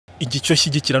igico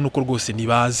shyigikira nuko rwose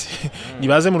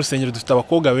nibaze mu rusengero dufite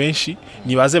abakobwa benshi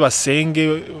nibaze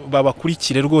basenge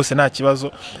babakurikire rwose nta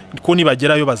kibazo ko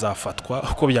nibagerayo bazafatwa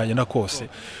uko byagenda kose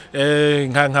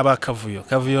nka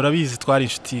kavuyo rabizi twari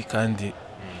inshuti kandi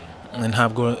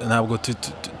ntabwo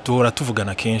tuhora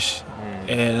tuvugana kenshi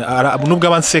nubwo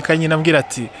abansekanye nambwira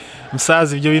ati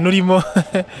musaza ibyo bintu urimo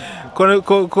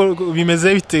ko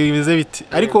bimeze bite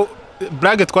ariko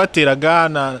blague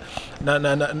twateraga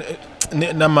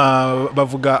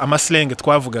bavuga amaslenge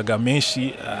twavugaga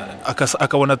menshi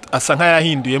akabona asa nka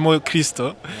yahinduyemo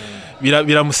Kristo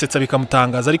biramusetsa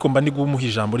bikamutangaza ariko mba ndi guha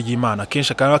ijambo ry'Imana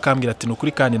kenshi akambwira ati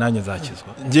nukuri kandi nanjye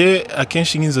nzakizwa nje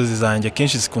akenshi nk'inzozi zanjye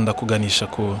akenshi zikunda kuganisha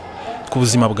ku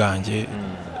buzima bwanjye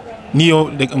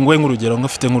niyo ngwe nk'urugero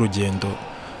ngafite nk'urugendo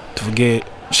tuvuge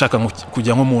shaka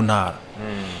kujya nko mu ntara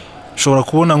shobora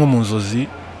kubona nko mu nzozi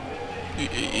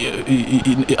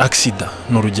accident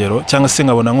n'urugero cyangwa se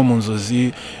nkabona nko mu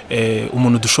nzozi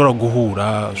umuntu dushobora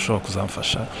guhura ushobora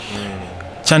kuzamfasha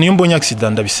cyane iyo mbonye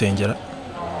accident ndabisengera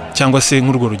cyangwa se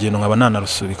nk'urwo rugendo nkaba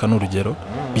nanarusubika n'urugero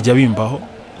bijya bimbaho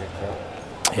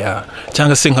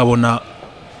cyangwa se nkabona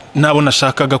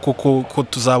nashakaga ko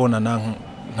tuzabonana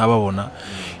nkababona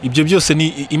ibyo byose ni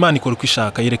Imana ikora uko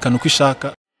ishaka yerekana uko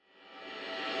ishaka.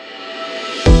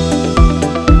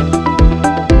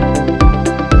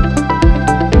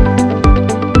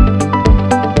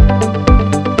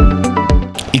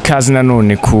 Ikaze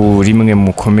nanone kuri mwe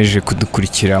mukomeje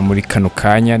kudukurikira muri kano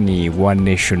kanya ni One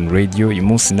Nation Radio. Uyu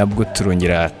munsi nabwo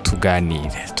turongera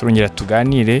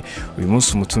tuganire uyu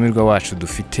munsi umutumirwa wacu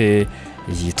dufite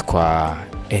yitwa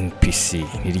NPC,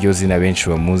 niryo zina benshi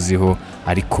bamuziho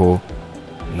ariko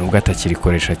nubwo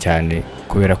atakirikoresha cyane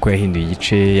kubera ko yahinduye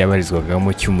igice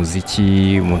yabarizwagamo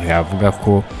cy'umuziki. Umuntu yavuga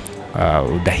ko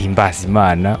udahimbaza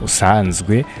Imana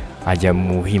usanzwe ajya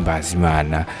mu himbaza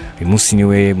Imana. Uyu munsi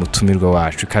niwe mutumirwa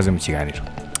wacu, ikaze mu kiganiro.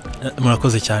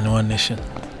 Murakoze cyane One Nation.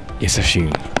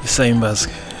 Yesashimwe.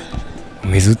 Isahimbazwe.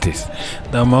 Mwizutese.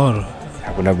 Ndamahoro.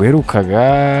 Ntabwo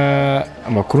naguherukaga,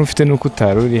 amakuru mfite nuko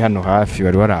utaruri hano hafi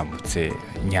wari warambutse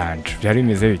inyanja. Byari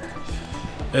bimeze bite?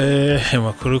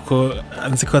 Amakuru ko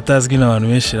anzi ko atazwi n'abantu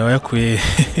benshi abayakuye.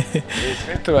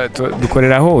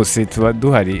 Dukorera hose tuba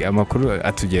duhari amakuru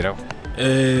atugeraho.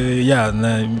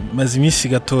 Maze iminsi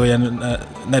gatoya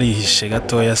narihishe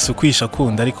gatoya sukwisha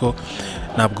kunda ariko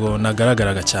ntabwo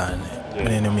nagaragaraga cyane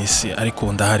muri ino minsi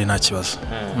ariko ndahari nta kibazo.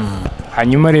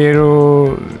 Hanyuma rero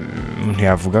umuntu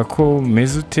yavuga ko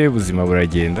meze ute, ubuzima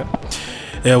buragenda?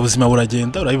 Ubuzima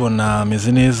buragenda, urabibona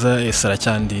meze neza,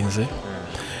 aracyandinze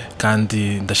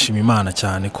kandi ndashima Imana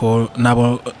cyane ko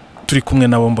nabo turi kumwe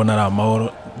nabo mbona ari amahoro.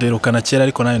 Derukana kera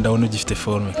ariko nawe ndabona ugifite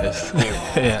forme kazi.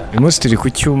 Uyu munsi turi ku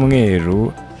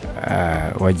cyumweru,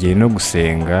 wagiye no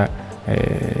gusenga,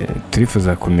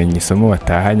 turifuza kumenya isomo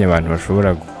watahanye abantu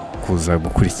bashobora kuza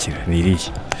gukurikira ni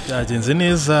irihe? Byagenze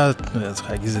neza,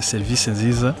 twagize service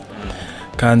nziza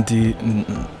kandi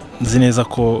nzi neza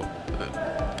ko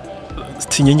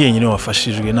tinyenye nyine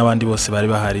wafashijwe n'abandi bose bari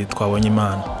bahari, twabonye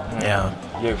Imana.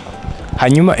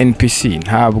 Hanyuma NPC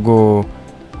ntabwo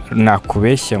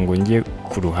nakubeshya ngo njye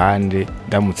ku ruhande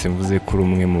ndamutse mvuze kuri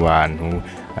umwe mu bantu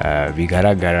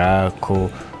bigaragara ko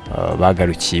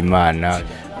bagarukiye Imana.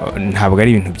 Ntabwo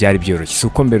ari ibintu byari byoroshye,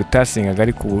 suko mbere utasengaga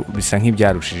ariko bisa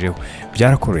nk'ibyarushijeho.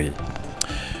 Byarakoreye?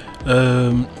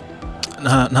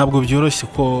 Ntabwo byoroshye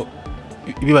ko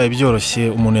bibaye byoroshye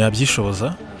umuntu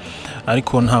yabyishoboza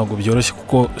ariko ntabwo byoroshye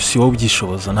kuko si wowe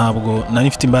ubyishoboza. Ntabwo nari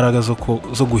mfite imbaraga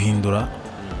zo guhindura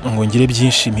ngo ngire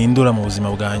byinshi mpindura mu buzima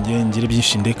bwanjye, ngire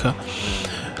byinshi ndeka.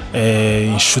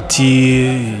 Inshuti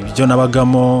ibyo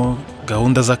nabagamo,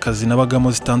 gahunda z'akazi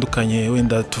nabagamo zitandukanye,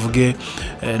 wenda tuvuge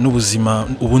n'ubuzima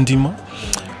ubundimo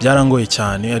byarangoye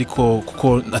cyane ariko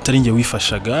kuko atari nge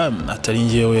wifashaga, atari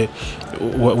ngewe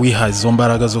wihaza izo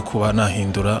mbaraga zo kuba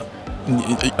nahindura,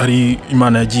 ari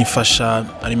Imana yagiye imfasha,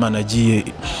 ari Imana yagiye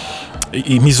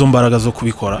imizo mbaraga zo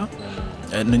kubikora.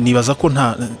 Nibaza ko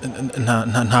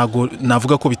ntago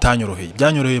navuga ko bitanyoroheye.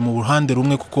 Byanyoroheye mu ruhande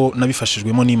rumwe kuko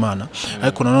nabifashijwemo n'Imana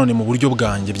ariko nanone mu buryo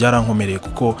bwanjye byarankomereye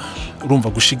kuko urumva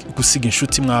gusiga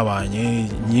inshuti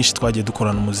mwabanye nyinshi twagiye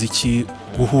dukorana umuziki,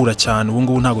 guhura cyane. Ubu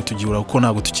ngubu ntago tugihura kuko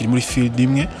ntago tukiri muri field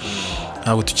imwe,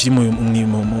 ntago tukiri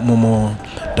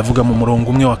ndavuga mu murongo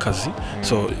umwe w'akazi,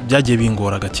 so byagiye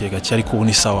bingora gake gake ariko ubu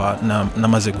ni sawa,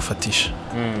 namaze gufatisha.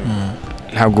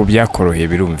 Ntabwo byakoroheye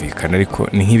birumvikana ariko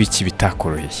ni nk'ibiki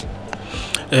bitakoroheye?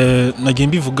 Nagiye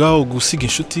mbivugaho gusiga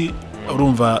inshuti.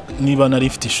 Urumva niba nari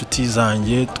mfite inshuti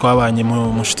zanjye twabanye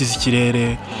mu nshuti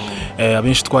z'ikirere,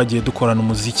 abenshi twagiye dukorana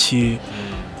umuziki,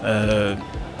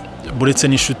 buretse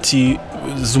n'inshuti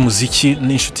z'umuziki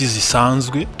n'inshuti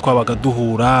zisanzwe twabaga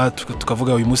duhura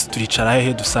tukavuga uyu munsi turicara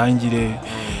hehe dusangire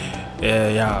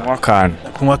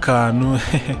kunywa akantu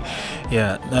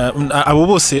abo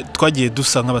bose twagiye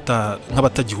dusa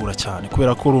nk'abatagihura cyane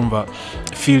kubera ko urumva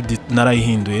field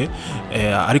narayihinduye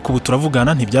ariko ubu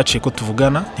turavugana ntibyaciye ko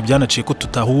tuvugana ntibyanaciye ko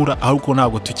tutahura ahubwo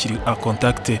ntabwo tukiri a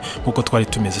contact nkuko twari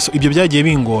tumeze so ibyo byagiye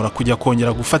bingora kujya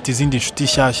kongera gufata izindi nshuti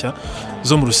nshyashya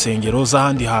zo mu rusengero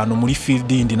z'ahandi hantu muri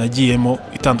field yindi nagiyemo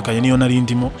itandukanye niyo nari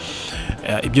ndimo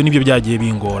ibyo nibyo byagiye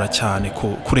bingora cyane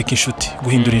kureka inshuti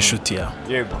guhindura inshuti yawe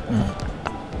yego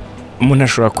umuntu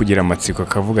ashobora kugira amatsiko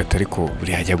akavuga ati ariko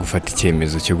buri hajya gufata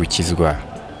icyemezo cyo gukizwa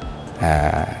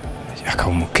akaba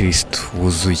umukristo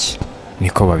wuzuye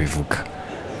niko babivuga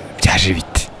byaje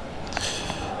bite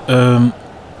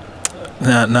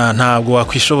ntabwo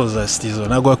wakwishoboza Stizo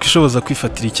ntabwo wakwishoboza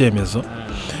kwifatira icyemezo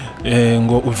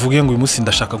ngo uvuge ngo uyu munsi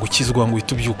ndashaka gukizwa ngo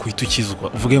uhite ukizwa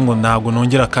uvuge ngo ntabwo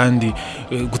nongera kandi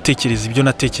gutekereza ibyo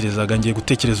natekerezaga ngiye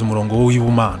gutekereza umurongo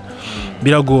w'Imana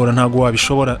biragora ntabwo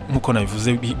wabishobora nkuko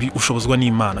nabivuze ushobozwa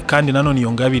n'Imana kandi nanone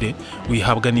iyo ngabire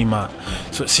wihabwa n'Imana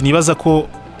sinibaza ko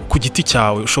ku giti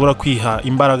cyawe ushobora kwiha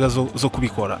imbaraga zo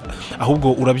kubikora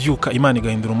ahubwo urabyuka Imana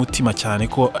igahindura umutima cyane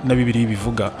ko na Bibiliya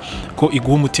bivuga ko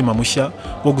iguha umutima mushya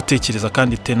wo gutekereza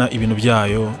kandi tena ibintu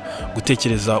byayo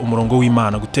gutekereza umurongo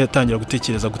w'Imana gutangira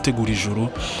gutekereza gutegura ijuru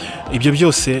ibyo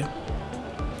byose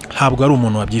ntabwo ari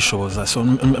umuntu wabyishoboza so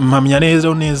mpamya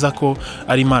neza ko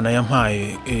ari Imana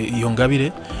yampaye iyo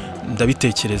ngabire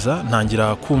ndabitekereza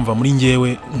ntangira kumva muri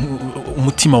ngewe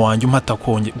umutima wanjye umpata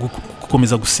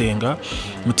gukomeza gusenga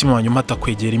umutima wanjye umpata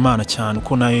kwegera Imana cyane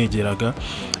uko nayegeraga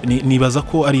nibaza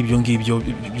ko ari ibyo ngibyo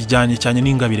bijyanye cyane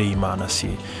n'ingabire y'Imana si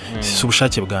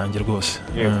ubushake bwanjye rwose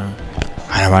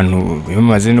hari abantu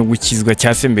bamaze no gukizwa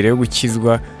cyase mbere yo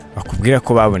gukizwa bakubwira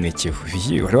ko babonekewe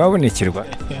wari wabonekerwa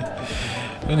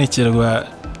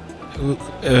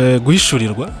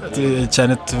guhishurirwa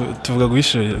cyane tuvuga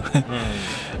guhishurirwa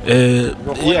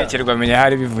kubonekerwa menya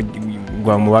hari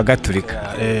bivugwa mu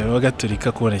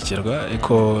Bagaturika kubonekerwa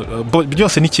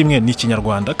byose ni kimwe ni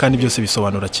Ikinyarwanda kandi byose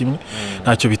bisobanura kimwe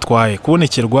ntacyo bitwaye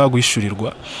kubonekerwa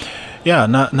guhishurirwa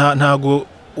ntago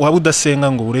waba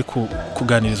udasenga ngo ure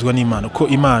kuganirizwa n'Imana ko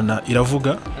Imana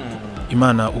iravuga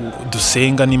Imana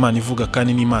dusenga n'Imana ivuga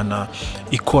kandi n'Imana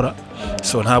ikora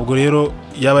so ntabwo rero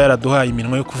yaba yaraduhaye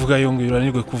iminwa yo kuvuga yo ngo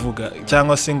iranirwe kuvuga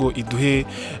cyangwa se ngo iduhe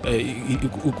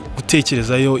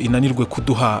gutekerezayo inanirwe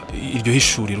kuduha iryo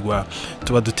hishurirwa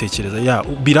tuba dutekereza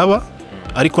biraba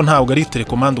ariko ntabwo ari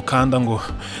telekomande ukanda ngo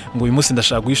uyu munsi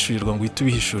ndashaka guhishurirwa ngo uhite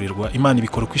ubihishurirwa Imana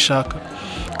ibikora uko ishaka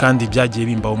kandi byagiye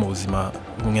bimbaho mu buzima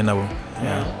bumwe na bumwe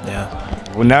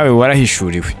ubu nawe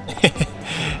warahishuriwe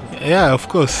of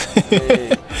course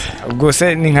ubwo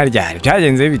se ni nka ryari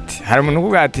byagenze biti hari umuntu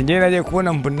uvuga ati ngiye nagiye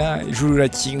kubona mbona ijuru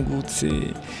rakingutse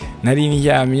nari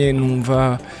ndyamye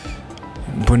numva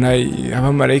mbona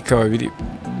abamarayika babiri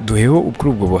duheho kuri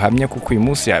ubwo buhamya kuko uyu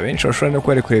munsi abenshi bashobora no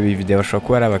kuba kureba iyi video bashobora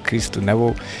kuba ari abakristo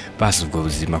nabo basi ubwo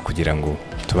buzima kugira ngo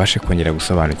tubashe kongera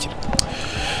gusobanukira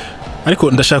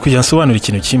ariko ndashaka kujya nsobanura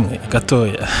ikintu kimwe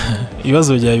gatoya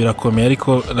ibibazo byawe birakomeye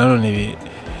ariko nanone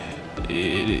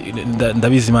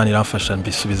ndabizi Imana iramfasha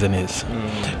mbisubize neza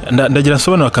ndagira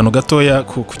nsobanura akantu gatoya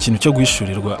ku kintu cyo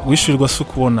guhishurirwa si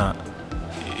ukubona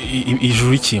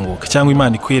ijuru rikinguka cyangwa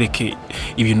Imana ikwereke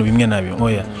ibintu bimwe na bimwe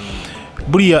oya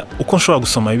buriya uko nshobora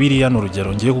gusoma Bibiliya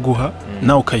n'urugero ngiye kuguha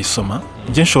nawe ukayisoma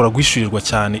ngiye nshobora guhishurirwa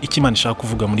cyane icyo Imana ishaka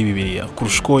kuvuga muri Bibiliya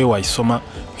kurusha uko wowe wayisoma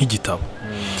nk'igitabo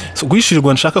so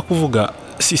guhishurirwa nshaka kuvuga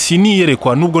si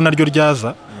niyerekwa nubwo naryo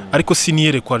ryaza ariko si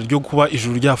niyerekwa ryo kuba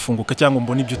ijuru ryafunguka cyangwa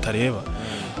mbona ibyo utareba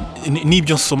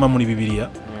n'ibyo nsoma muri Bibiliya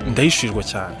ndahishurirwa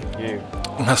cyane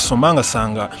nkasoma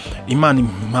ngasanga Imana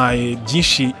impaye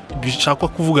byinshi bishaka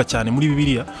kuvuga cyane muri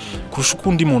Bibiliya kurusha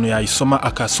ukundi muntu yayisoma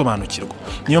akasobanukirwa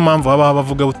niyo mpamvu baba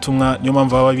bavuga ubutumwa niyo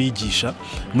mpamvu baba bigisha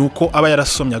nuko aba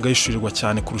yarasomye agahishurirwa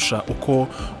cyane kurusha uko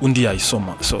undi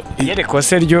yayisoma so yerekwa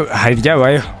se ryo hari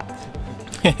ryabayeho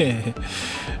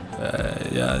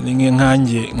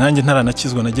nkanjye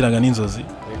ntaranakizwa nagiraga n'inzozi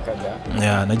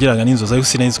nagiraga n'inzozi ariko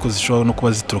sinari ko zishobora no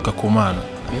kuba zituruka ku Mana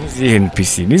izi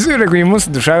NPC nizere ko uyu munsi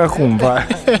dushaka kumva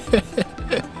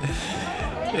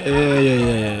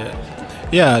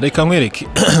reka nkwereke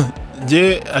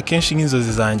nge akenshi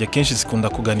nk'inzozi zanjye akenshi zikunda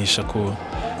kuganisha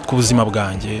ku buzima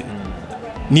bwanjye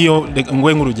niyo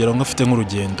ngwe nk'urugero nk'afite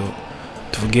nk'urugendo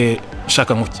tuvuge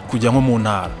nshaka kujya nko mu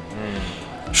ntara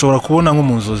ushobora kubona nko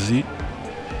mu nzozi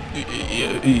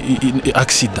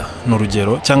accident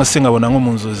n'urugero cyangwa se nkabona nko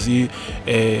mu nzozi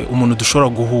umuntu dushobora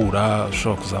guhura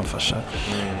ushobora kuzamfasha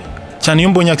cyane iyo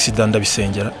mbonye accident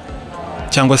ndabisengera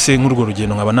cyangwa se nk'urwo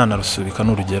rugendo nkaba nanarusubika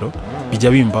n'urugero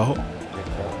bijya bimbaho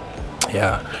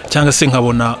cyangwa se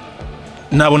nkabona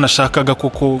nabo nashakaga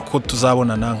ko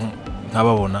tuzabonana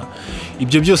nkababona.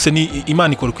 Ibyo byose ni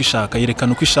Imana ikora uko ishaka,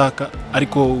 yerekana uko ishaka,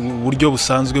 ariko uburyo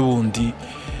busanzwe bundi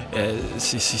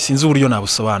sinzi uburyo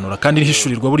nabusobanura, kandi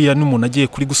rihishurirwa buriya n'umuntu agiye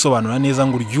kuri gusobanura neza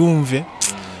ngo uryumve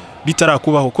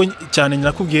bitarakubaho. Ko cyane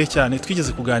nakubwiye cyane,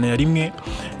 twigeze kuganira rimwe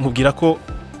nkubwira ko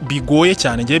bigoye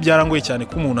cyane, ngiye byarangoye cyane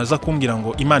ko umuntu aza kumbwira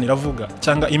ngo Imana iravuga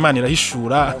cyangwa Imana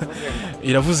irahishura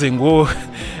iravuze ngo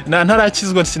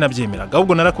ntarakizwa, sinabyemeraga.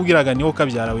 Ahubwo narakubwiraga niho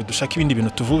kabyarawe dushaka ibindi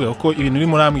bintu tuvuga, kuko ibintu uri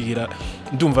murambwira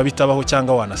ndumva bitabaho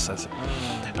cyangwa wanasaze.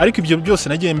 Ariko ibyo byose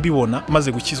nagiye mbibona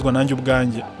maze gukizwa nanjye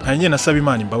ubwanjye, nkanjye nasaba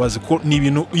Imana imbabazi, ko ni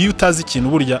ibintu iyo utazi ikintu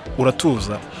burya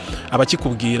uratuza,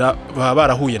 abakikubwira baba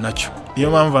barahuye nacyo. Niyo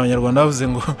mpamvu Abanyarwanda bavuze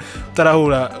ngo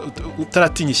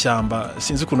utaratinya ishyamba,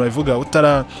 sinzi ukuntu babivuga,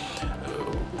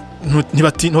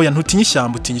 ntutinya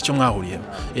ishyamba, utinya icyo mwahuriyemo.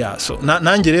 So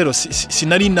nanjye rero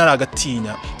sinari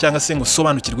naragatinya cyangwa se ngo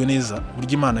sobanukirwe neza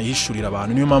buryo Imana yihishurira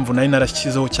abantu. Niyo mpamvu nari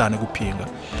narashyizeho cyane gupinga,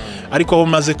 ariko aho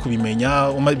maze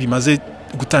kubimenya, bimaze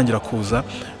gutangira kuza,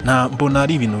 mbona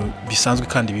ari ibintu bisanzwe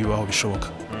kandi bibaho bishoboka.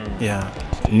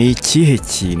 Ni ikihe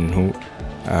kintu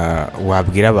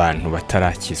wabwira abantu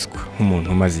batarakizwa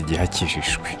nk'umuntu umaze igihe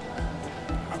akijijwe,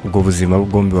 ubwo buzima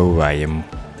bwombi babubayemo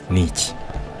ni iki?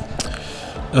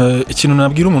 Ikintu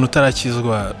nabwira umuntu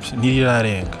utarakizwa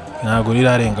ntirirarenga, ntabwo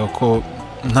rirarenga, ko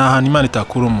nta hantu Imana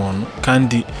itakura umuntu.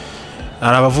 Kandi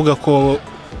arabavuga ko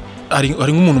ari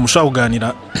nk'umuntu mushaka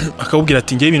kuganira akabubwira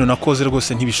ati ngiye ibintu nakoze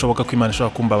rwose ntibishoboka ko Imana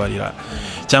ishobora kumbabarira,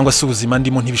 cyangwa se ubuzima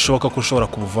ndimo ntibishoboka ko ushobora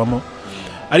kubuvamo.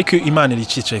 Ariko Imana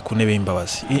irikicaye ku ntebe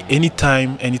y'imbabazi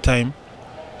anytime.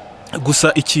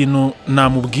 Gusa ikintu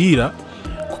namubwira,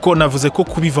 kuko navuze ko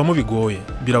kubivamo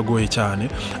biragoye cyane,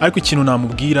 ariko ikintu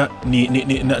namubwira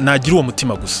nagira uwo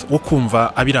mutima gusa wo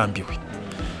kumva abirambiwe,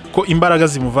 ko imbaraga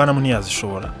zimuvanamo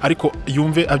ntiyazishobora, ariko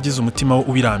yumve agize umutima wo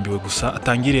ubirambiwe gusa,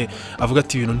 atangire avuga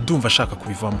ati ibintu ndumva ashaka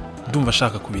kubivamo, ndumva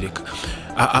ashaka kubireka.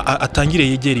 Atangire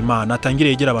yegera Imana, atangire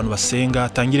yegera abantu basenga,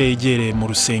 atangire yegere mu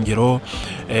rusengero,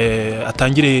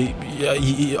 atangire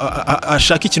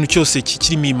ashaka ikintu cyose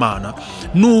kirimo Imana,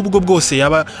 nubwo bwose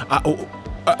yaba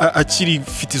akiri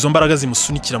fite izo mbaraga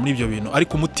zimusunikira muri ibyo bintu,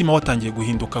 ariko umutima watangiye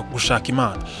guhinduka gushaka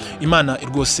Imana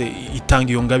rwose itanga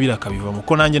iyo ngabire akabivamo.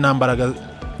 Ko nanjye nta mbaraga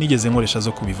nigeze nkoresha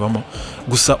zo kubivamo,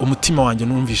 gusa umutima wanjye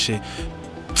numvishe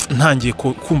ntangiye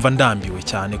kumva ndambiwe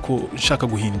cyane, ko nshaka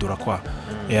guhindura kwa.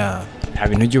 Nta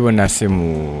bintu ujya ubona se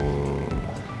mu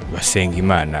basenga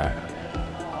Imana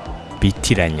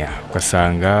bitiranya,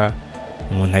 ugasanga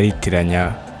umuntu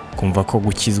aritiranya kumva ko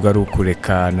gukizwa ari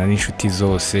ukurekana n'inshuti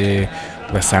zose,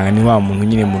 ugasanga ni wa muntu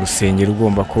nyine mu rusengero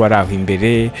ugomba kuba ari aho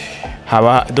imbere,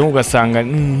 ugasanga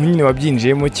nyine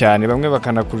wabyinjiyemo cyane, bamwe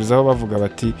bakanakurizaho bavuga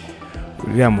bati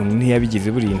uriya muntu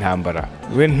ntiyabigize buriya intambara.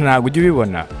 We ntabwo ujya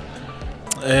ubibona?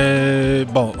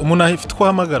 Umuntu afite uko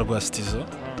ahamagarwa Stizo,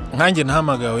 nkanjye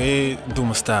nahamagawe ndi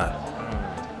umusitari,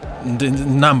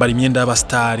 nambara imyenda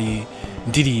y'abasitari,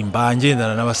 ndirimba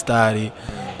ngendana n'abasitari.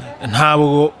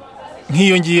 Ntabwo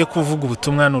nk'iyo ngiye kuvuga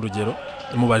ubutumwa n'urugero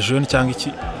mu bajoni cyangwa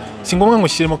iki, si ngombwa ngo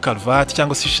nshyiremo karuvati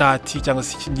cyangwa se ishati, cyangwa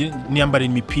se niyambara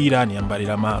imipira,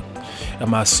 niyambarira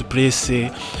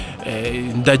amasuprese,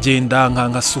 ndagenda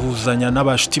nkasuhuzanya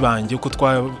n'abashuti banjye uko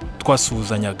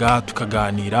twasuhuzanyaga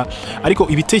tukaganira, ariko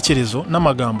ibitekerezo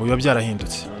n'amagambo biba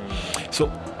byarahindutse. So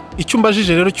icyo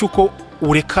mbajije rero cyuko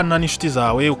urekana n'inshuti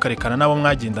zawe, ukarekana n'abo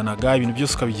mwagendanaga, ibintu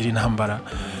byose ukabigira intambara,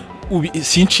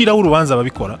 sinciraho urubanza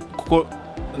ababikora, kuko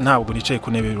ntabwo nicaye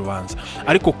ku ntebe y'urubanza,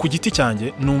 ariko ku giti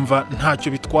cyanjye numva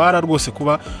ntacyo bitwara rwose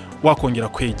kuba wakongera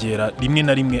kwegera rimwe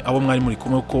na rimwe abo mwari muri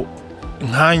kumwe. Ko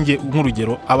nkanjye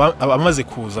nk'urugero abamaze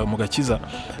kuza mu gakiza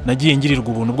nagiye ngirirwa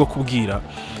ubuntu bwo kubwira,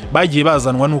 bagiye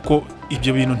bazanwa nuko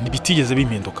ibyo bintu bitigeze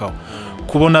bimpindukaho.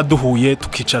 Kubona duhuye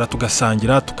tukicara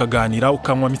tugasangira tukaganira,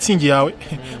 ukanywa mitsingi yawe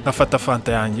ngafata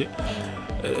fanta yanjye,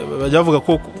 bajya bavuga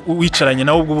ko wicaranye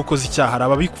nawe ubwo ukoze icyaha,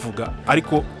 arababivuga,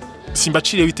 ariko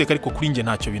simbaciriye witeka, ariko kuri nge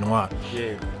ntacyo bintwara.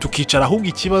 Tukicara, ahubwo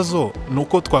ikibazo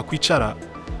nuko twakwicara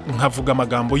nkavuga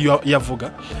amagambo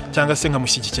yavuga cyangwa se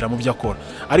nkamushyigikira mu byo akora,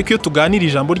 ariko iyo tuganira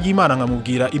ijambo ry'Imana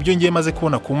nkamubwira ibyo ngiye maze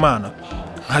kubona ku Mana,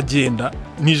 nkagenda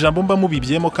ni ijambo mba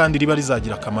mubibyemo kandi riba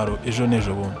rizagira akamaro ejo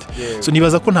n'ejo bundi. So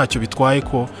nibaza ko ntacyo bitwaye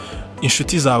ko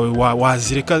inshuti zawe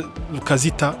wazireka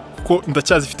ukazita, ko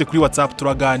ndacyazifite kuri WhatsApp,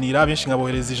 turaganira, benshi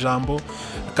ngabohereza ijambo,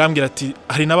 akambwira ati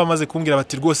hari n'abamaze kumbwira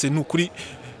bati rwose n'ukuri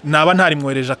naba ntari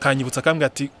mwohereje, akanyibutsa akambwira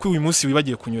ati ko uyu munsi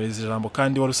wibagiye kunyohereza ijambo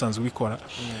kandi wari usanzwe ubikora.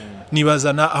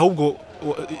 Nibazana ahubwo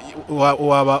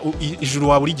ijuru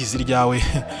waba urigize iryawe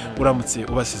uramutse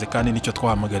ubasize, kandi nicyo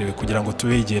twahamagariwe kugira ngo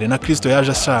tubegere. Na Kristo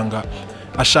yaje asanga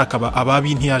ashaka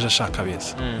ababi ntiyaje ashaka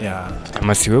beza.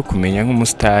 Amasibo yo kumenya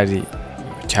nk'umusitari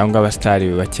cyangwa abasitari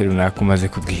bake runaka umaze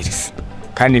kubwiriza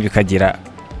kandi bikagira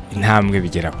intambwe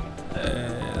bigeraho.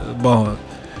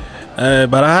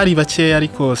 Barahari bake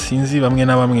ariko sinzi bamwe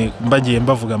na bamwe mbagiye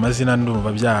mbavuga amazina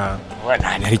ndumva bya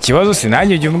hari ikibazo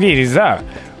sinanjye ujya umbwiriza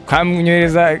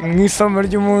ukamwohereza nk'isomo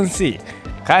ry'umunsi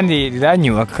kandi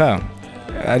riranyubaka,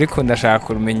 ariko ndashaka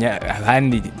kumenya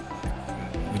abandi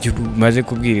umaze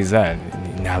kubwiriza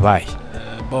nabaye.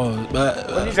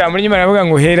 Ijambo ry'Imana rivuga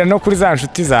ngo hera no kuri za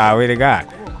nshuti zawe rega.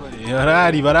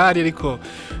 Barahari ariko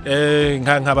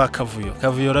nk'aba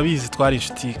Kavuyo urabizi twari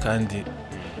inshuti kandi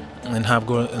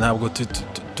ntabwo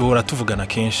tuhora tuvugana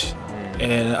kenshi.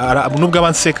 Nubwo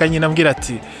abanseka nyine ambwira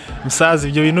ati musaza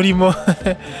ibyo bintu urimo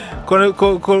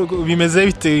ko bimeze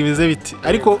bite,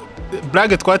 ariko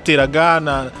blague twateraga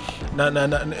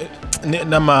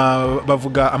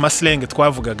bavuga amaslenge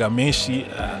twavugaga menshi,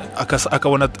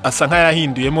 akabona asa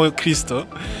nk'ayahinduyemo Kristo,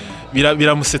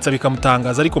 biramusetsa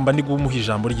bikamutangaza, ariko mba ndi guha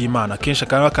ijambo ry'Imana kenshi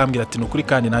akambwira ati nukuri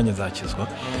kandi nanjye nzakizwa.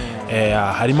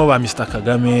 Harimo ba Mr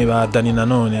Kagame, ba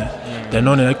NANONE,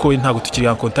 ariko ntabwo tukiri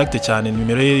en contact cyane,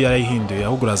 nimero ye yarayihinduye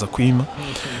ahubwo uraza kwima.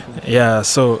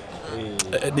 So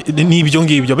nibyo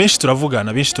ngibyo benshi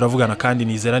turavugana kandi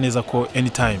nizera neza ko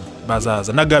anytime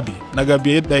bazaza. Na Gabi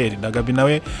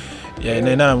nawe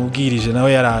naramubwirije,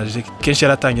 nawe yaraje kenshi,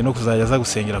 yaratangiye no kuzajya aza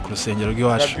gusengera ku rusengero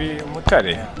rw'iwacu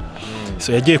Mutare.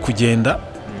 So yagiye kugenda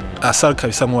asa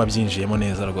kabisa nk'uwabyinjiyemo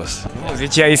neza rwose.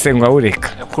 Umuziki yahise ngo awureka.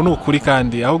 Ko n'ukuri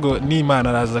kandi ahubwo n'Imana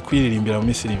araza kwiririmbira mu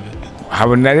minsi iri imbere.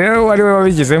 Habona rero wari we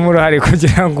wabigizemo uruhare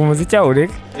kugira ngo umuziki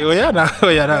awureke.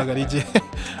 Yaragarije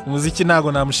umuziki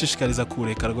ntago namushishikariza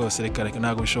kureka rwose, reka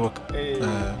ntago bishoboka.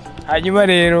 Hanyuma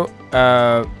rero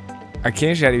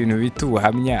akenshi hari ibintu bita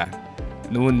ubuhamya,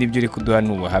 n'ubundi ibyo uri kuduha ni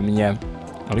ubuhamya,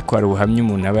 ariko hari ubuhamya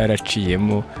umuntu aba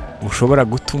yaraciyemo bushobora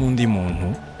gutuma undi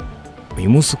muntu uyu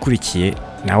munsi ukurikiye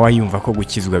nawe yumva ko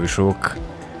gukizwa bishoboka,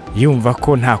 yumva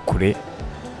ko nta kure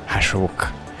hashoboka.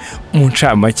 Mu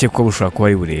ncamake ko bushobora kuba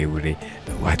ari burebure,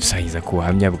 wadusangiza ku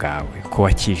buhamya bwawe ko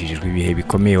wakijijwe ibihe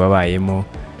bikomeye wabayemo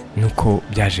nuko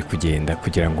byaje kugenda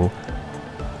kugira ngo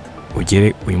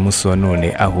ugere uyu munsi wa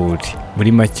none aho uri.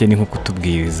 Muri make ni nko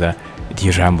kutubwiriza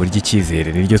iryo jambo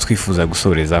ry'icyizere niryo twifuza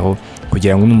gusorezaho,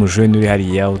 kugira ngo n'umujene uri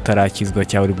hariya utarakizwa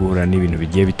cyangwa uri guhura n'ibintu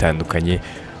bigiye bitandukanye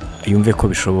yumve ko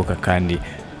bishoboka kandi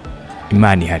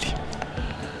Imana ihari.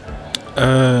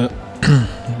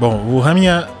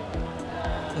 Ubuhamya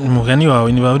umugani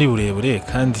wawe niba uri burebure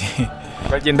kandi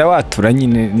bagenda watura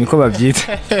nyine niko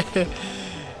babyita.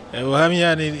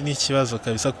 Ubuhamya ni ikibazo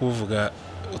kabisa kuvuga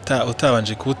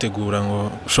utabanje kubutegura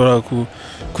ngo ushobora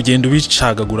kugenda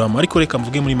ubicagaguramo, ariko reka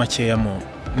mvuge muri makeya mu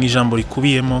ijambo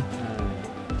rikubiyemo.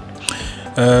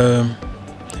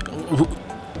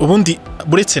 Ubundi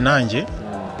buretse nanjye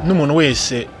n'umuntu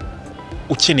wese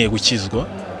ukeneye gukizwa,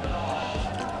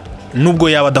 nubwo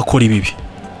yaba adakora ibibi,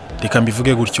 reka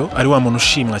mbivuge gutyo, ari wa muntu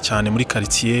ushimwa cyane muri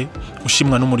quartier,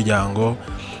 ushimwa n'umuryango,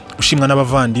 ushimwa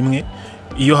n'abavandimwe,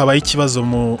 iyo habaye ikibazo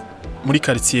muri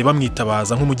quartier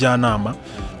bamwitabaza nk'umujyanama,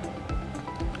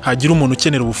 hagira umuntu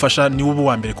ukenera ubufasha ni ubu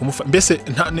wa mbere kumufasha, mbese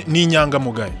ni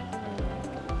inyangamugayo.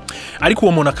 Ariko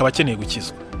uwo muntu akaba akeneye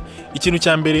gukizwa, ikintu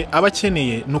cya mbere aba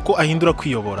akeneye nuko ahindura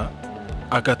kwiyobora,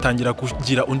 agatangira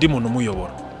kugira undi muntu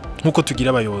umuyobora, nkuko tugira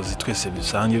abayobozi twese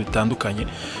bisanzwe bitandukanye,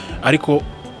 ariko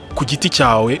ku giti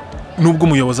cyawe nubwo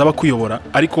umuyobozi aba kuyobora,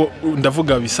 ariko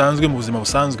ndavuga bisanzwe mu buzima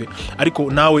busanzwe,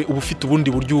 ariko nawe uba ufite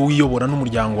ubundi buryo wiyobora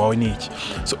n'umuryango wawe n'iki.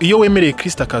 So iyo wemereye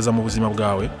Kristo akaza mu buzima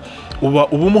bwawe, uba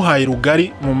umuhaye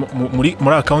rugari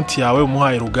muri account yawe,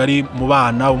 umuhaye rugari mu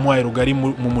bana, umuhaye rugari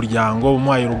mu muryango,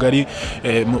 umuhaye rugari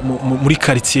muri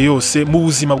quartier yose, mu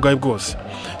buzima bwawe bwose.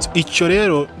 Icyo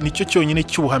rero nicyo cyonyine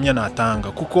cy'ubuhamya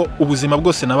natanga, kuko ubuzima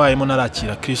bwose nabayemo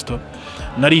narakira Kristo,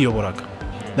 nariyoboraga,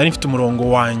 nari mfite umurongo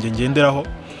wanjye ngenderaho,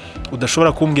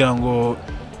 udashobora kumbwira ngo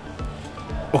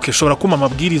ushobora kuma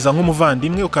amabwiriza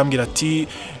nk'umuvandimwe ukambwira ati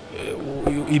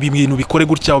ibi bintu bikore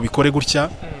gutya ubikore gutya,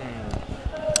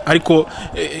 ariko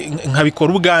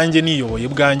nkabikora ubwanjye niyoboye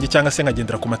bwanjye, cyangwa se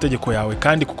nkagendera ku mategeko yawe,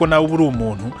 kandi kuko nawe uri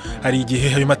umuntu, hari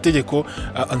igihe ayo mategeko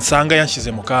nsanga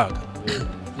yanshyize mu kaga.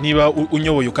 Niba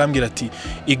unyoboye ukambwira ati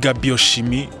iga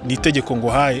biochimie ni itegeko ngo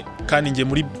haye, kandi nge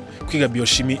muri kwiga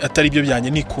biochimie atari byo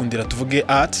byanjye nikundira, tuvuge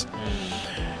art,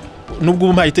 nubwo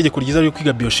umpaye itegeko ryiza ryo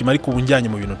kwiga biochimie ariko ubunjyanye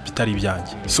mu bintu bitari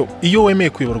byanjye. So iyo wemeye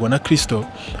kuyoborwa na Kristo,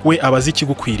 we abazi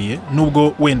ikigukwiriye,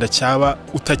 nubwo wenda cyaba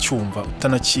utacyumva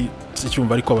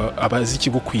utanakicyumva, ariko abazi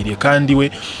ikigukwiriye, kandi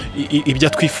we ibyo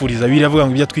atwifuriza, biravuga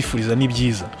ngo ibyo atwifuriza ni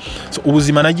byiza. So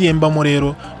ubuzima nagiye mbamo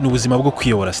rero ni ubuzima bwo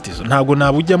kwiyobora Stizo, ntabwo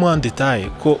nabujyamo en detail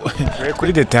ko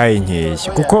kuri detail nkeya,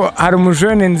 kuko hari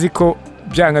umujene nzi ko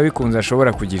byanga bikunze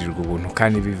ashobora kugirirwa ubuntu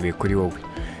kandi bivuye kuri wowe.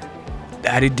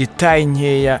 Hari detail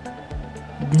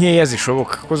nkeya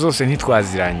zishoboka ko zose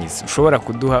ntitwazirangiza ushobora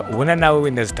kuduha ubona nawe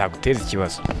wenda zitaguteza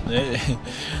ikibazo.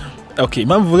 Okay,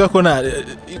 impamvu vuga ko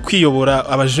kwiyobora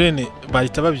abajene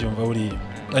bahita babyumva buriya,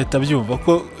 bahita byumva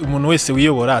ko umuntu wese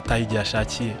wiyobora atahigiye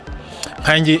ashakiye.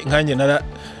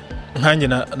 Nkanjye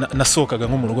nasokaga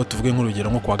nko mu rugo, tuvuge nk'urugero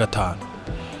nko kwa gatanu,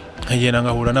 nkagenda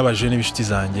ngahura n'abajene b'ishiti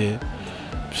zanjye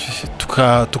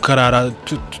tukarara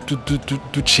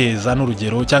duceza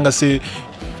n'urugero, cyangwa se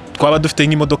twaba dufite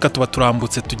nk'imodoka tuba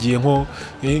turambutse tugiye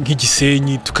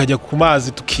nk'igisenyi tukajya ku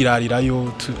mazi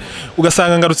tukirarirayo,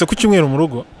 ugasanga ngarutse ku cyumweru mu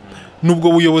rugo.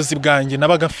 Nubwo buyobozi bwanjye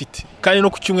nabaga mfite, kandi no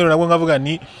ku cyumweru nabwo nkavuga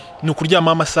ni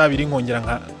ukuryama amasaha 2 nkongera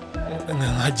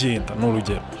nkagenda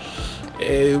n'urugero.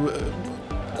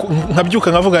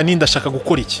 Nkabyuka nkavuga ni ndashaka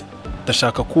gukora iki,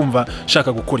 ndashaka kumva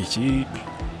shaka gukora iki,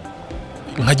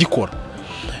 nkagikora.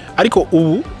 Ariko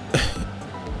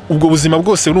ubwo buzima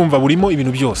bwose urumva burimo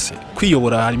ibintu byose,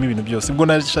 kwiyobora harimo ibintu byose. Ubwo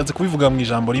nashatse kubivuga mu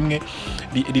ijambo rimwe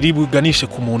riri buganishe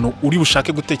ku muntu uri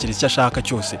bushake gutekereza icyo ashaka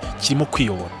cyose kirimo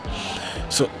kwiyobora.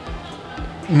 So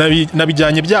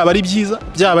nabijyanye byaba ari byiza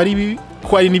byaba ari bibi,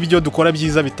 ko hari n'ibyo dukora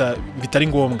byiza bitari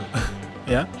ngombwa.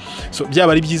 Yeah, so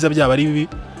byaba ari byiza byaba ari bibi,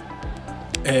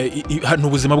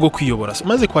 n'ubuzima bwo kwiyobora.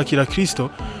 Maze kwakira Kristo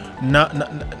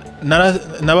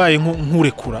nabaye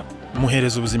nkurekura,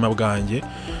 muhereza ubuzima bwanjye,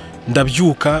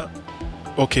 ndabyuka.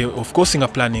 Okay, of course nka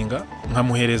planninga,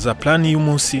 nkamuhereza plan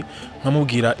y'umunsi,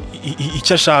 nkamubwira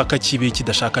icyo ashaka kibe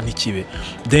kidashaka ntikibe,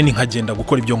 then nkagenda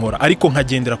gukora ibyo nkora. Ariko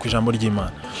nkagendera ku ijambo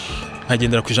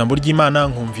ry'Imana,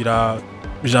 nkumvira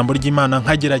ijambo ry'Imana,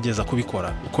 nkagerageza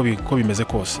kubikora uko bimeze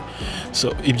kose.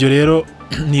 So ibyo rero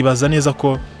nibaza neza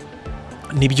ko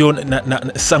nibyo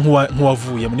sa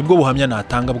nk'uwavuye, nibwo buhamya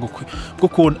natanga bwo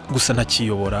gusa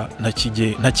ntakiyobora,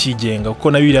 ntakigenga,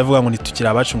 kuko na Bibiliya avuga ngo nitukira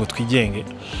abacu ngo twigenge.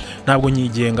 Ntabwo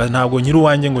nyigenga, ntabwo nyiri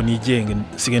uwanjye ngo nigenge,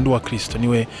 sigende wa Kristo.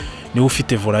 Niwe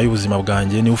ufite vora y'ubuzima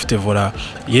bwanjye, niwe ufite vora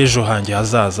y'ejo hanjye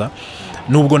hazaza.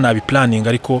 Nubwo nabi planning,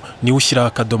 ariko niwe ushyiraho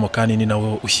akadomo kandi ni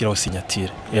nawe ushyiraho sinyatire.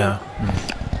 Yeah.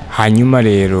 Hanyuma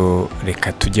rero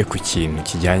reka tujye ku kintu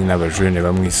kijyanye n'abajene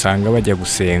bamwisanga bajya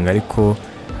gusenga, ariko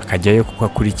akajyayo kuko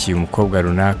akurikiye umukobwa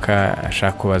runaka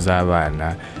ashaka ko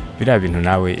bazabana. Biriya bintu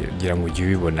nawe gira ngo ujye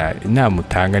ubibona, inama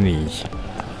utanga ni iyi?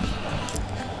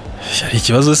 Hari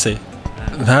ikibazo se?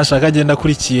 Ntashaka agenda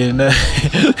akurikiye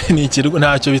ni ikirego,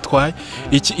 ntacyo bitwaye.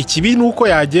 Ikibi ni uko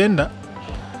yagenda,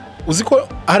 uzi ko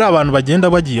hari abantu bagenda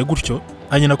bagiye gutyo,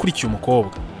 hanyina akurikiye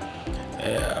umukobwa,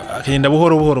 akagenda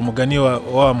buhoro buhoro, umugani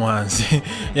wa muhanzi,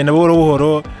 yenda buhoro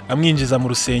buhoro amwinjiza mu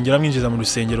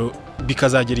rusengero,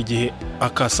 bikazagera igihe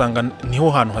akasanga niho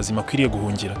hantu hazima kwiriye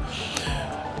guhungira.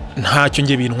 Ntacyo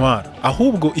nge bintwara,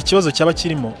 ahubwo ikibazo cyaba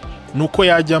kirimo nuko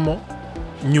yajyamo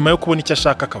nyuma yo kubona icyo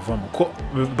ashaka akavamo, ko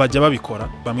bajya babikora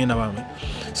bamwe na bamwe.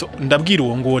 So ndabwira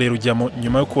uwo ngo rero ujyamo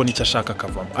nyuma yo kubona icyo ashaka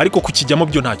akavamo, ariko kukijyamo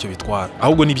byo ntacyo bitwara,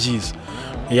 ahubwo ni byiza.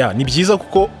 Yeah, ni byiza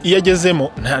kuko iyo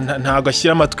agezemo ntago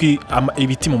ashyira amatwi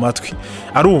ibiti mu matwi,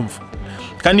 arumva.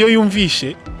 Kandi iyo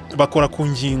yumvishe bakora ku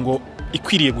ngingo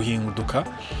ikwiriye guhinduka,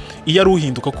 iyo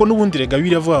aruhinduka, ko nubundi rega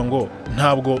Bibiliya avuga ngo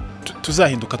ntabwo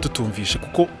tuzahinduka tutumvishe,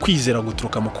 kuko kwizera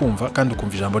guturuka mu kumva kandi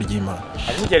ukumva ijambo ry'Imana.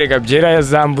 Ariko byera ya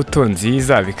zambuto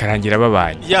nziza bikarangira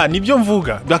babanye. Ya nibyo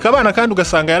mvuga, bakabana kandi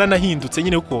ugasanga yaranahindutse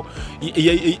nyine, kuko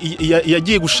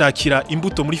yagiye gushakira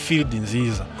imbuto muri field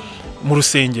nziza mu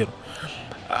rusengero.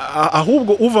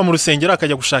 Ahubwo uva mu rusengero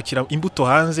akajya gushakira imbuto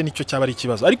hanze, nicyo cyaba ari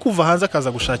ikibazo. Ariko uva hanze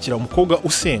akaza gushakira umukobwa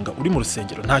usenga uri mu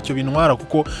rusengero, ntacyo bintwara,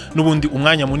 kuko nubundi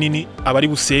umwanya munini abari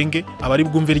busenge, abari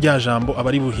bwumve rya jambo,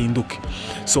 abari buhinduke.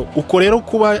 So uko rero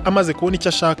kuba amaze kubona icyo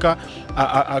ashaka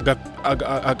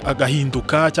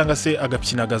agahinduka, cyangwa se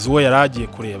agapyinagaza uwo yaragiye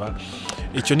kureba,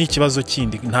 icyo ni ikibazo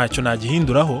kindi, ntacyo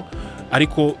nagihinduraho.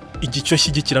 Ariko igicyo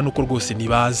shyigikira nuko rwose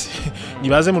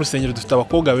nibaze mu rusengero, dufite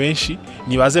abakobwa benshi,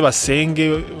 nibaze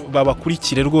basenge,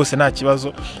 babakurikire rwose nta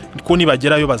kibazo, ko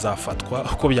nibagerayo bazafatwa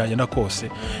uko byagenda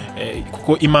kose,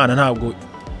 kuko Imana ntabwo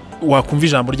wakumva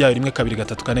ijambo ryayo 1 2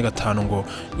 3 4 5 ngo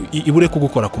ibure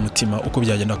kugukora ku mutima uko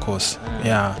byagenda kose.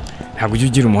 Yeah, ntabwo ujye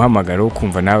ugira umuhamagaro wo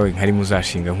kumva nawe nkari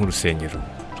muzashinga nk'urusengero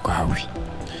rwawe.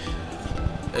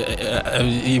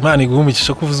 Imana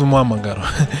iguhumikisha kuvuza umuhamagaro.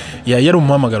 Yari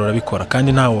umuhamagaro urabikora,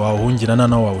 kandi ntawe wawuhungira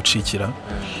nawe wawucikira.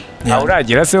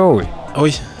 Uragira se wowe?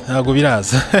 Oya, ntabwo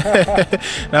biraza.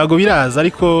 Ntabwo biraza,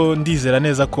 ariko ndizera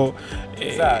neza ko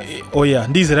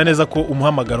ndizera neza ko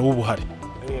umuhamagaro w'ubuhari.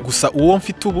 Gusa uwo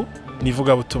mfite ubu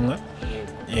nivuga butumwa.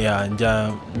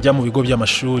 Njya mu bigo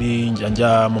by'amashuri,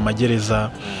 njya mu magereza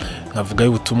nkavuga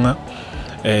y'ubutumwa.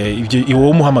 Ibyo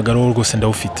umuhamagaro rwose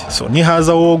ndawufite. So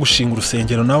nihaza wo gushinga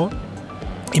urusengero nawo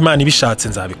Imana ibishatse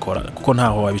nzabikora kuko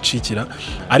ntaho wabicikira,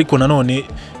 ariko nanone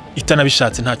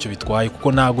itanabishatse ntacyo bitwaye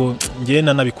kuko ntago ngiye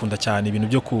nanabikunda cyane ibintu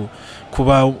byo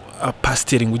kuba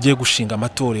pasiteri ngo ugiye gushinga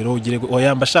amatorero ugire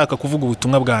oyamba shaka kuvuga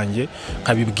ubutumwa bwanjye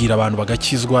nkabibwira abantu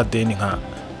bagakizwa then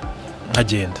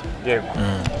nkagenda.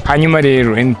 Hanyuma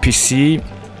rero NPC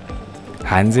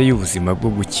hanze y'ubuzima bwo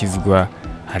gukizwa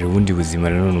hari ubundi buzima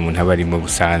nanone umuntu aba arimo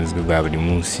busanzwe bwa buri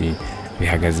munsi,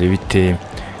 bihagaze bite?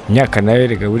 Imyaka nawe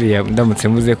rega buriya ndamutse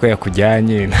mvuze ko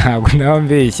yakujyanye ntabwo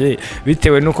nabambeshye,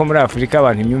 bitewe nuko muri Afurika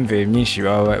abantu imyumvire myinshi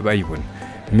baba bayibona.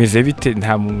 Meze bite?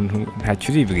 Nta muntu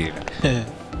ntacyo uribwira?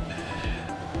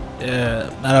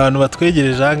 Abantu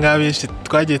batwegereje aha ngaha benshi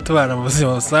twagiye tubana mu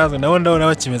buzima busanzwe nabo ndabona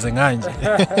bakimeze nkanjye.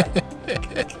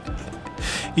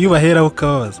 Iyo bahera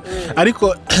ukabaza,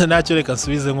 ariko ntacyo reka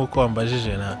nsubize nk'uko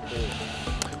wambajije.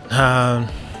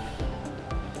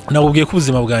 Nabubwiye ko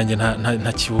ubuzima bwanjye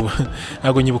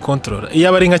ntago nyibukontorora. Iyo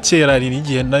aba ari nka kera ari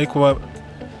igihe nari kuba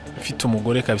mfite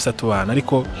umugore kabisa tubana,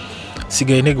 ariko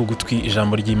sigaye ntego gutwi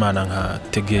ijambo ry'Imana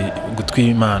nkatege gutwi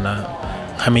Imana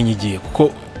nkamenya igihe,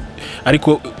 kuko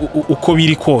ariko uko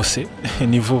biri kose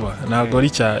ni vuba, ntago ari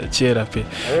cya kera pe,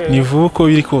 ni vuba uko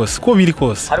biri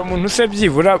kose. Hari umuntu se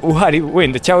byibura uhari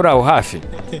wenda cyangwa uraho hafi?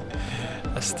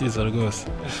 Asitiza rwose.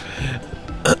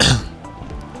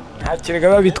 Ntakirega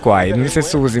babitwaye nise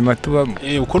se ubuzima tubamo.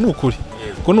 Uko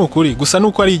ni ukuri gusa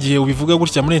nuko ari igihe ubivuga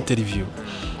gutya muri interview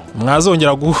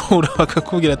mwazongera guhura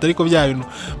bakakubwira ati ariko bya bintu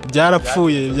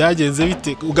byarapfuye byagenze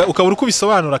bite, ukabura uko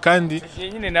bisobanura. Kandi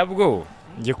nyine nabwo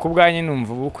ngiye kubwanye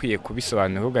numva bukwiye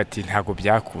kubisobanura ugati ntago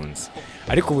byakunze,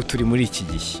 ariko ubu turi muri iki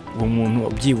gihe umuntu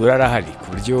byibura arahari ku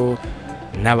buryo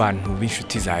n'abantu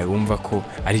b'inshuti zawe bumva ko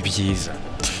ari byiza.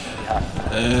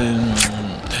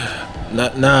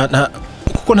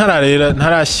 Kuko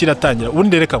ntarashyira atangira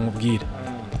ubundi reka nkubwire,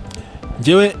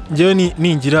 njyewe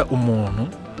ningira umuntu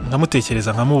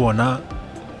nkamutekereza nkamubona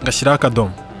ngashyiraho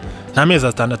akadomo, nta mezi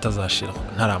 6 azashira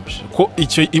ntarambashije ko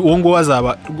icyo uwo ngo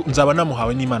nzaba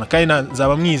namuhawe n'Imana, kandi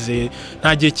nzaba mwizeye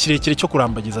nta gihe kirekire cyo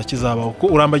kurambagiza kizabaho,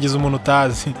 kuko urambagiza umuntu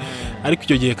utazi, ariko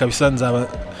icyo gihe kabisa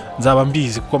nzaba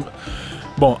mbizi kuko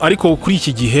bon. Ariko kuri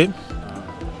iki gihe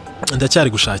ndacyari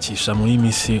gushakisha muri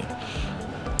minsi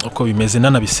uko bimeze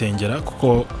nanabisengera,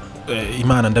 kuko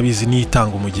Imana ndabizi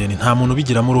nitanga umugeni nta muntu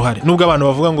bigiramo uruhare. Nubwo abantu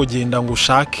bavuga ngo genda ngo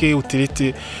ushake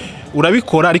uterete,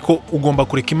 urabikora ariko ugomba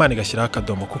kureka Imana igashyiraho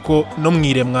akadomo, kuko no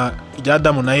mwiremwa rya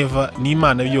Adamu na Eva ni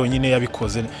Imana yonyine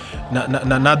yabikoze,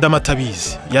 na Adamu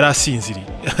atabizi yari asinziriye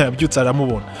abyutse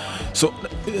aramubona. So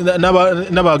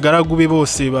n'abagaragu be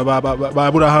bose ba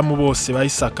Aburahamu bose ba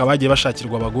Isaka bagiye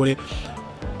bashakirwa abagore,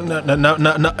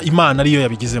 Imana ariyo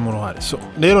yabigizemo uruhare. So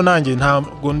rero nanjye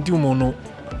ntabwo ndi umuntu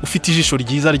ufite ijisho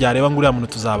ryiza ryareba ngo uriya muntu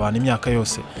tuzabana imyaka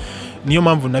yose. Niyo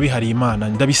mpamvu nabihariye Imana,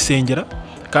 ndabisengera,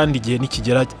 kandi igihe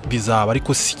nikigera bizaba,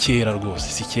 ariko si kera rwose,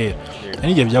 si kera.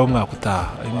 N'igihe byaba umwaka utaha,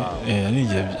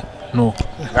 n'igihe nuko.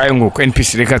 Ngayo nguko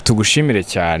NPC, reka tugushimire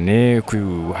cyane ku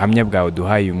buhamya bwawe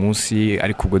duhaye uyu munsi,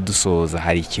 ariko ubwo dusoza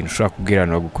hari ikintu ushobora kubwira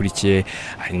abantu bagukurikiye?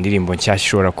 Hari indirimbo nshyashya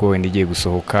ishobora kuba wenda igiye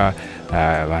gusohoka,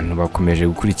 abantu bakomeje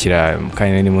gukurikira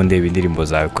kandi n'imo ndeba indirimbo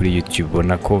zawe kuri YouTube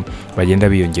ubona ko bagenda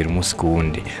biyongera umunsi ku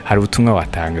wundi, hari ubutumwa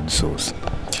watanga dusoza?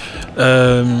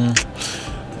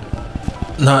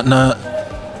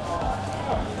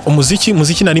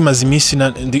 Umuziki nari maze iminsi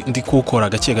ndi kuwukora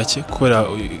gake kubera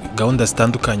gahunda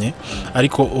zitandukanye,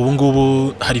 ariko ubu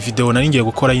ngubu hari video nari ngiye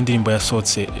gukora y'indirimbo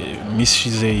yasohotse Miss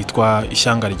Shize yitwa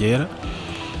Ishyanga Ryera.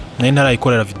 Nari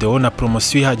narayikorera video na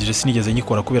promotion ihagije sinigeze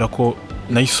nyikora, kubera ko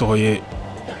nayisohoye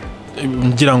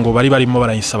ngira ngo bari barimo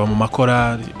barayisaba mu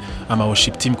makora ama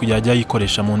worship team kugira ajya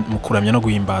yikoresha mu kuramya no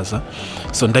guhimbaza.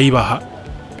 So ndayibaha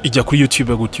ijya kuri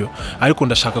YouTube gutyo, ariko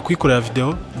ndashaka kuyikorera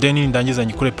video then ndangiza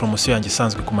nyikore promotion yanjye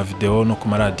isanzwe ku ma video no ku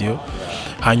ma radio.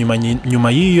 Hanyuma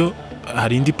nyuma yiyo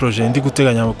hari indi project ndi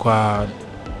guteganya kwa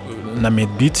na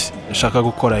Medbeat, nshaka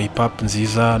gukora hip hop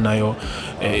nziza nayo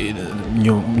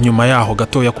nyuma yaho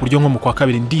gatoya, ku buryo nko mu kwa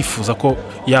kabiri ndifuza ko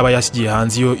yaba yasigiye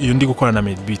hanze iyo ndi gukora na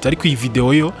Medbeat, ariko iyi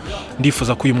video yo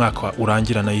ndifuza ko uyu mwaka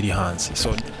urangira nayo iri hanze. So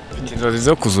inzozi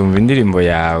zo kuzumva indirimbo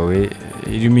yawe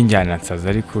irimo injyana nsaza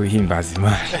ariko ihimbaza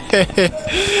Imana?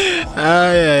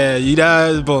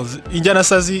 Injyana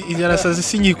sazi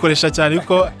sinyikoresha cyane,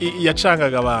 kuko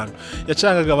yacangaga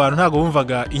abantu ntago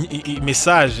bumvaga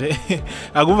message,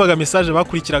 agumvaga message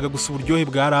bakurikiraga gusa uburyohe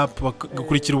bwa rap,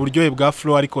 bagakurikira uburyohe bwa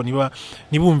flow, ariko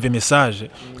ntibumve message.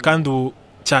 Kandi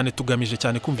cyane tugamije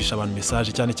cyane kumvisha abantu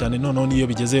message, cyane noneho niyo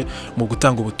bigeze mu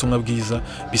gutanga ubutumwa bwiza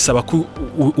bisaba ko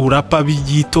urapa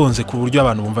bigitonze ku buryo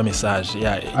abantu bumva message.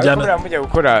 Njyana mujya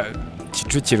gukora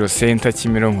Kicukiro center,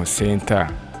 Kimironko center,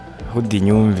 aho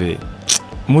dinyumve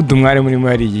mudu mware muri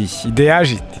yari yishi ide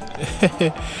yaje ite?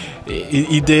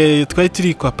 ide twari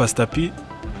turi kwa Pastapi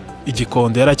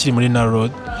igikondo yari akiri muri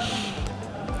Narod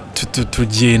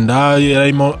tugenda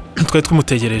yarimo twari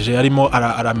tumutegereje arimo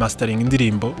ara mastering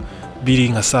indirimbo biri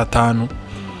nka saa 5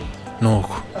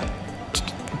 nuko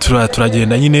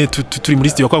turagenda nyine turi muri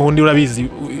studio kwa ngundi urabizi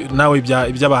nawe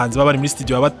iby'abahanzi baba bari muri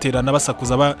studio baterana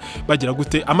basakuza bagira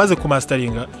gute amaze ku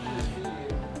masteringa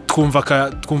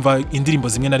twumva indirimbo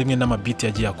zimwe na rimwe n'amabiti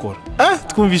yagiye akora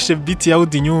twumvishe beat ya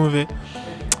Udi Nyumve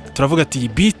turavuga ati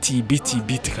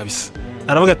beat kabisa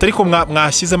aravuga ati ariko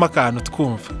mwashyizemo akantu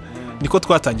twumva niko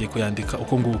twatangiye kuyandika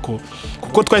uko nguko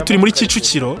kuko twari turi muri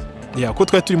Kicukiro kuko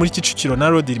twari turi muri Kicukiro na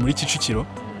Road iri muri Kicukiro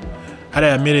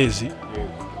hariya Merezi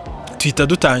twita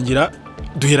dutangira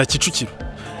duhera Kicukiro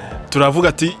turavuga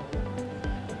ati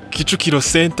Kicukiro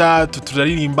center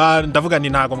turaririmba ndavuga ni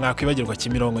ntago mwakwibagirwa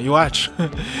Kimirongo iwacu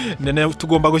nene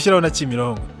tugomba gushyiraho na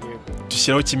Kimirongo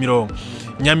dushyiraho Kimirongo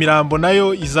Nyamirambo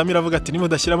nayo izamira avuga ati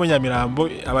nimudashyiramo Nyamirambo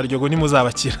abaryogo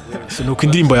nimuzabakira nuko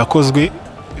indirimbo yakozwe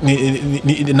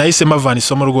nahise mavana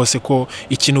isomo rwose ko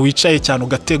ikintu wicaye cyane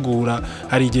ugategura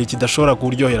hari igihe kidashobora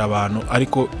kuryohera abantu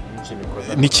ariko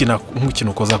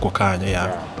nk'ikintu ukoza ako kanya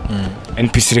ya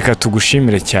NPC reka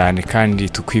tugushimire cyane kandi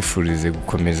tukwifurize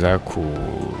gukomeza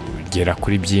kugera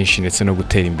kuri byinshi ndetse no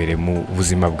gutera imbere mu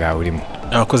buzima bwawe urimo.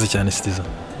 Abakoze cyane Citizen.